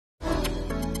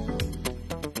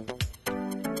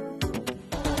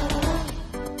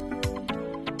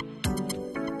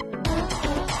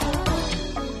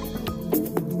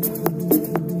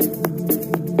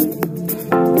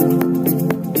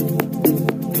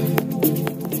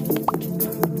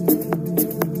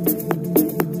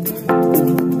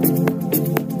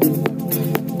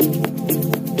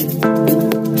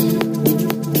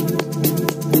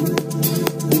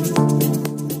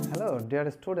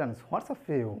students, what's up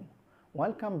you?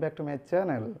 Welcome back to my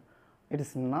channel. It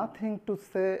is nothing to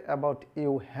say about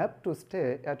you have to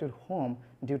stay at your home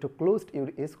due to closed your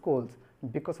schools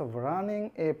because of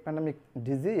running a pandemic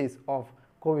disease of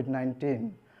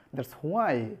COVID-19. That's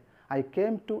why I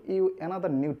came to you another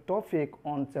new topic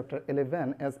on chapter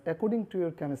 11 as according to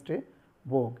your chemistry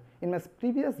book. In my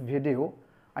previous video,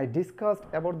 I discussed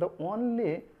about the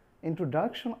only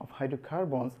introduction of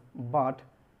hydrocarbons, but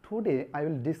today I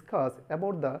will discuss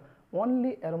about the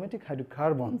only aromatic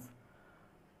hydrocarbons.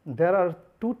 There are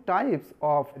two types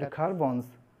of hydrocarbons.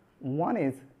 One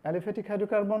is aliphatic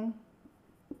hydrocarbon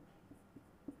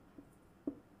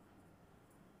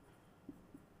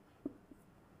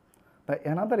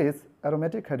another is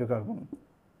aromatic hydrocarbon.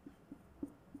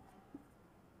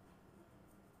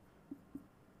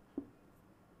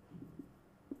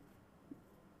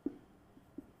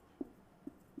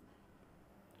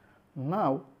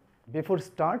 Now, before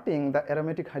starting the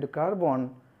aromatic hydrocarbon,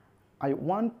 I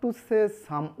want to say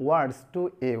some words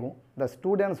to you, the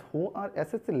students who are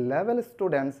SSC level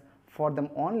students. For them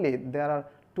only, there are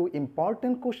two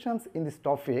important questions in this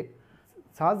topic,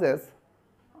 such as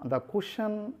the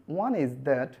question one is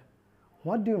that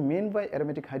what do you mean by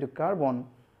aromatic hydrocarbon,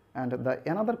 and the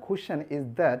another question is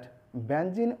that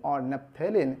benzene or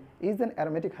naphthalene is an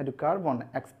aromatic hydrocarbon,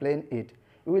 explain it.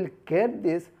 You will get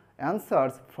these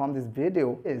answers from this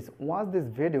video. Watch this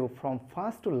video from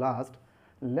first to last.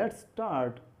 Let's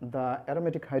start the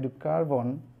aromatic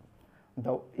hydrocarbon.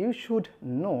 You should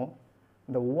know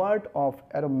the word of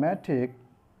aromatic.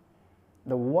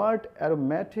 The word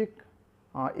aromatic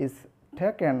is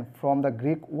taken from the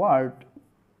Greek word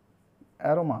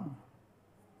aroma,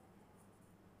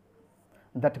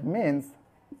 that means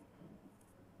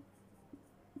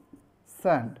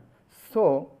scent.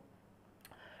 So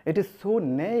it is so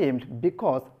named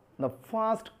because the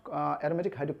first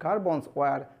aromatic hydrocarbons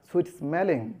were sweet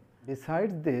smelling.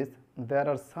 Besides this, there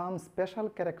are some special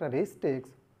characteristics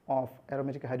of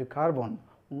aromatic hydrocarbon.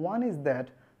 One is that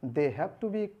they have to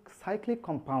be cyclic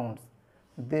compounds.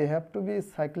 They have to be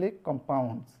cyclic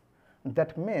compounds.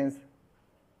 That means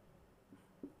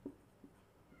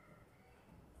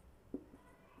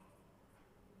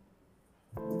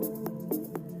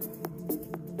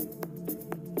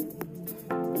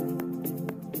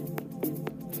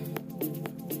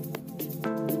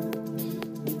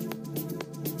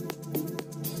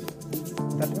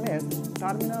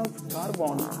terminal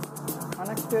carbons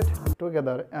connected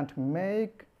together and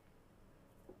make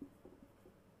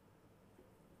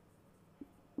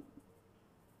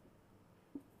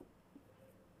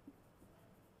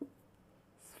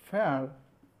sphere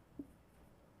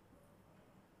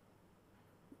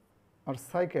or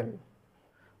cycle.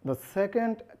 The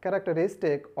second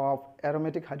characteristic of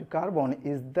aromatic hydrocarbon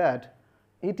is that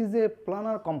it is a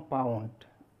planar compound.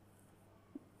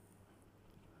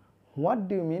 What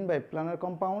do you mean by planar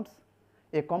compounds?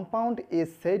 A compound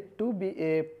is said to be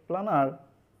a planar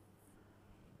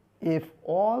if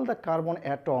all the carbon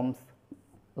atoms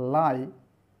lie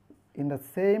in the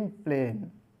same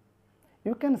plane.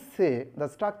 You can see the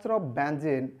structure of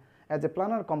benzene as a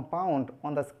planar compound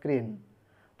on the screen.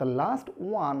 The last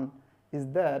one is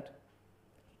that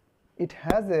it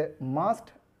has a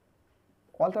masked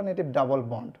alternative double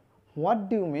bond. What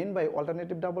do you mean by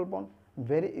alternative double bond?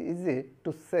 Very easy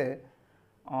to say.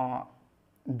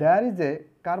 There is a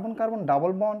carbon-carbon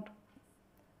double bond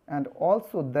and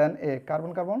also then a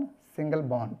carbon-carbon single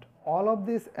bond. All of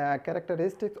these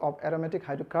characteristics of aromatic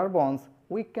hydrocarbons,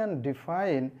 we can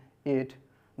define it.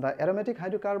 The aromatic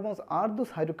hydrocarbons are those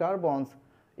hydrocarbons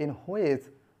in which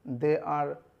they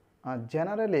are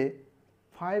generally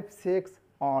 5, 6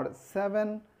 or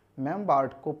 7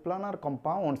 membered coplanar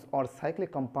compounds or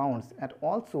cyclic compounds, and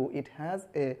also it has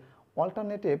a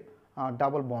alternative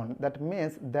double bond. That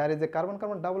means there is a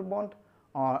carbon-carbon double bond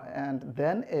and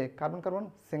then a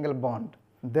carbon-carbon single bond.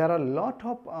 There are a lot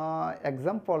of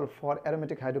examples for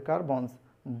aromatic hydrocarbons,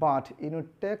 but in your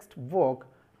textbook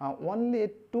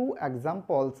only 2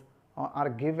 examples are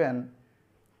given.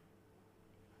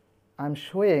 I am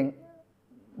showing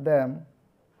them.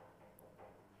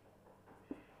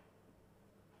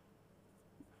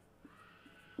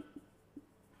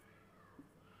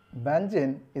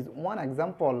 Benzene is one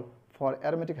example for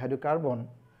aromatic hydrocarbon.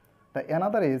 The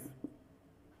another is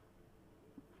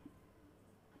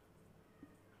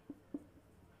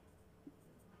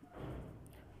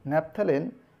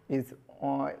naphthalene is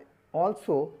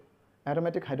also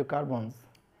aromatic hydrocarbons.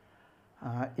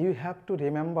 You have to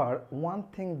remember one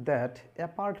thing, that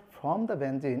apart from the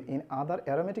benzene, in other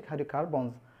aromatic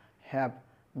hydrocarbons have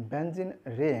benzene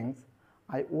rings.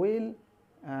 I will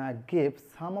give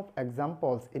some of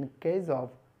examples in case of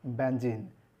benzene.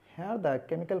 Here the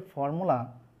chemical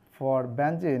formula for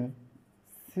benzene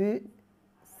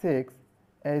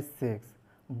C6H6,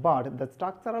 but the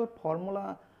structural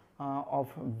formula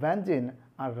of benzene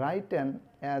are written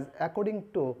as according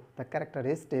to the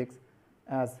characteristics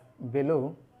as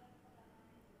below.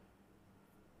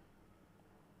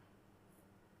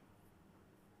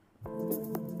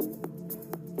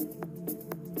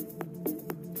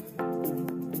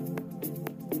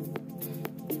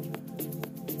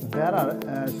 There are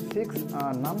 6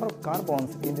 number of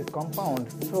carbons in this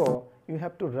compound, so you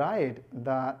have to write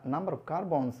the number of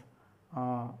carbons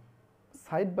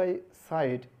side by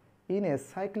side in a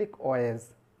cyclic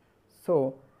ways.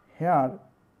 So here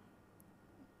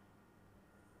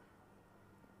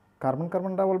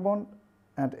carbon-carbon double bond,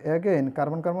 and again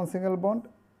carbon-carbon single bond,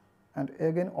 and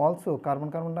again also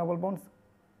carbon-carbon double bonds,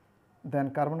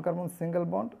 then carbon-carbon single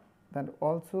bond, then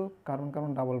also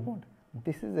carbon-carbon double bond.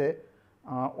 This is a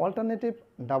alternative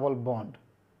double bond,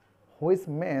 which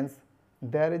means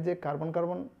there is a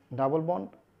carbon-carbon double bond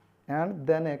and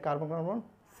then a carbon-carbon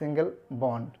single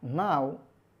bond. Now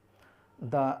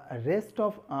the rest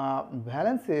of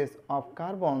valences of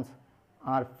carbons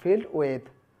are filled with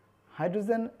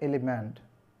hydrogen element.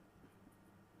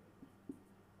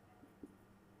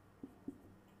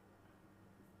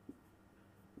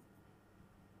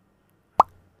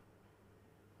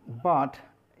 But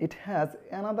it has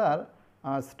another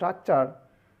structure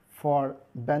for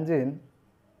benzene.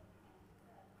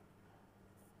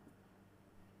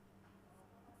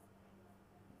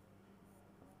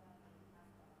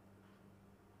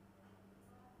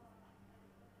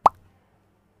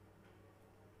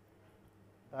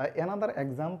 Another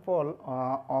example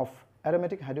of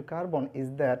aromatic hydrocarbon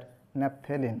is that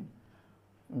naphthalene.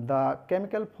 The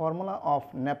chemical formula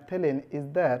of naphthalene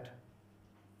is that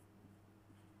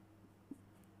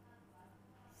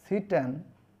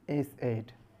C10H8.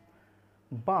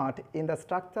 But in the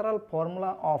structural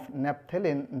formula of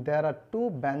naphthalene, there are 2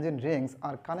 benzene rings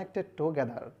are connected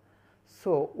together.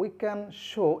 So we can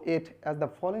show it as the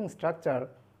following structure.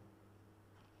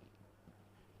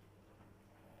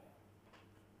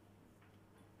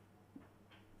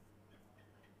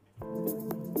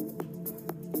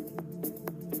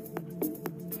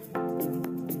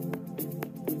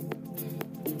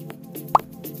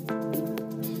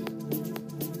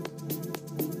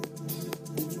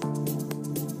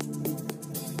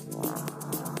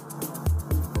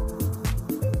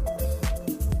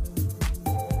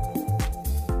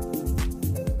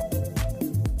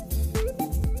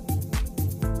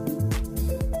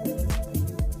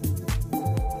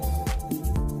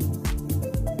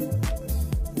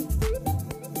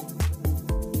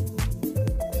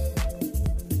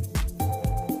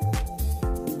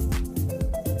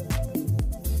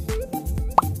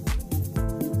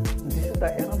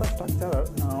 Another structure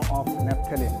of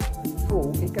naphthalene. So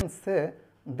we can say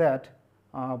that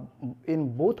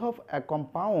in both of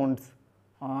compounds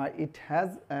it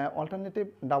has alternative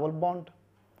double bond,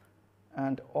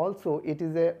 and also it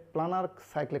is a planar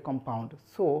cyclic compound.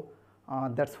 So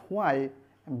that's why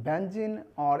benzene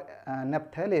or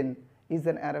naphthalene is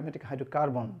an aromatic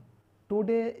hydrocarbon.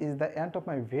 Today is the end of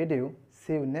my video.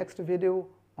 See you next video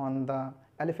on the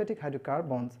aliphatic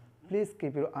hydrocarbons. Please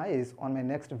keep your eyes on my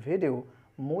next video.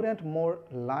 More and more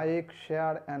like,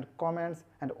 share and comments,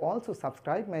 and also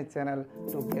subscribe my channel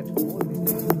to get more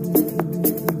videos.